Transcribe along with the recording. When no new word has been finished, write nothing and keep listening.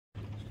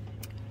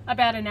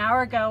About an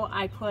hour ago,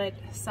 I put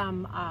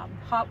some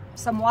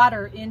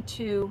water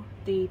into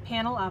the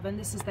panel oven.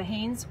 This is the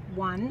Haines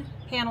 1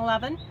 panel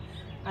oven.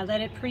 I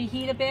let it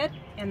preheat a bit,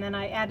 and then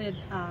I added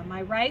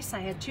my rice. I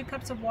had 2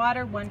 cups of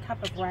water, 1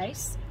 cup of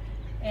rice,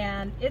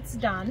 and it's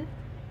done.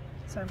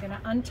 So I'm going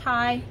to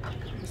untie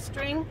the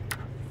string,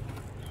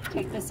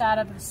 take this out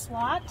of the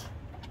slot,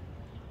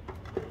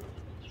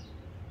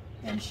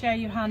 and show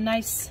you how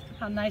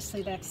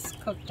nicely that's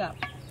cooked up.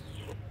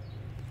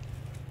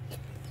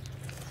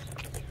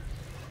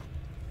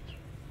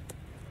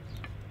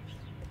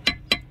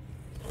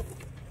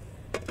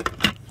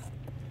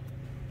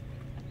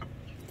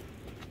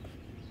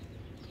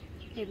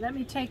 Okay, let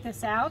me take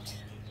this out,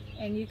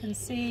 and you can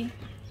see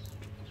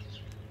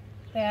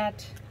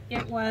that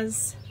it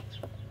was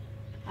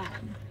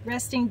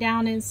resting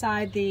down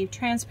inside the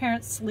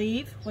transparent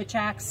sleeve, which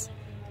acts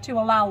to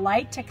allow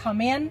light to come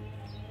in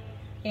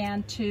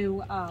and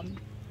to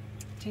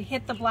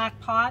hit the black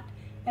pot,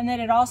 and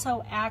then it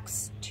also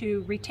acts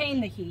to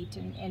retain the heat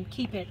and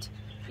keep it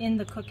in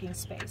the cooking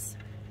space.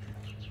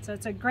 So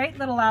it's a great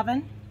little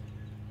oven,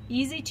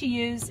 easy to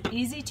use,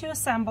 easy to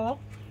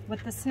assemble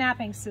with the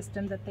snapping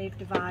system that they've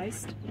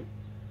devised,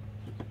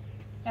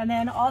 and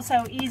then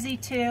also easy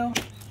to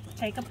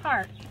take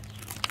apart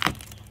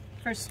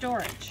for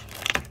storage.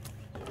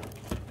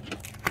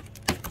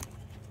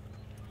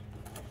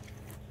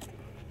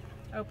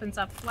 Opens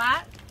up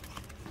flat,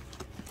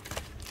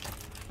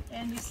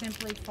 and you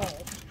simply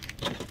fold.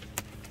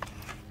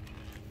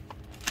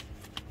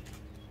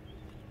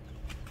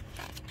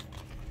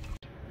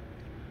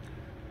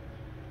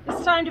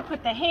 It's time to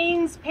put the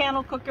Haines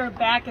panel cooker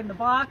back in the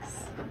box.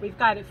 We've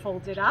got it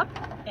folded up,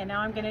 and now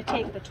I'm going to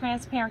take the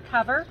transparent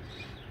cover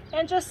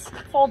and just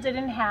fold it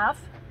in half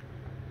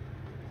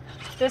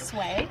this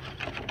way,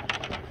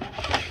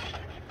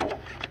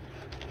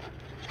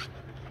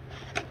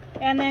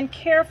 and then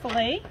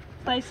carefully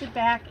place it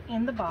back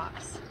in the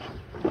box.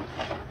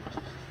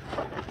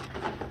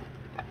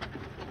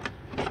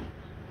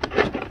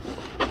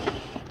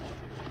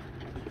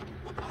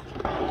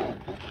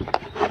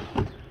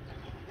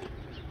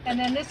 And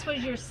then this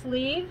was your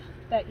sleeve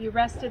that you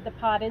rested the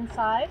pot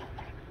inside,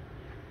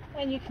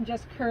 and you can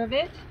just curve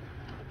it,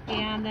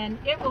 and then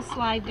it will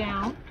slide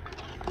down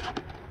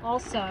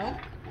also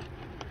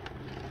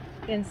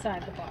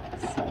inside the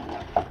box.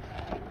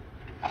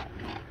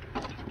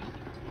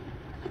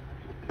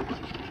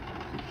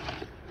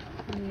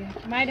 You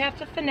might have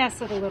to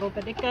finesse it a little,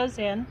 but it goes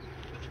in.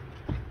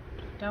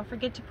 Don't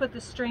forget to put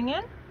the string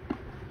in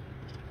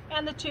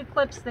and the 2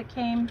 clips that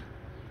came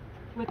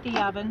with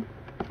the oven.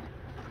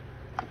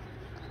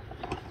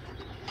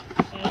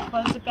 And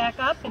close it back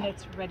up, and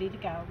it's ready to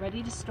go,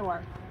 ready to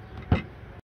store.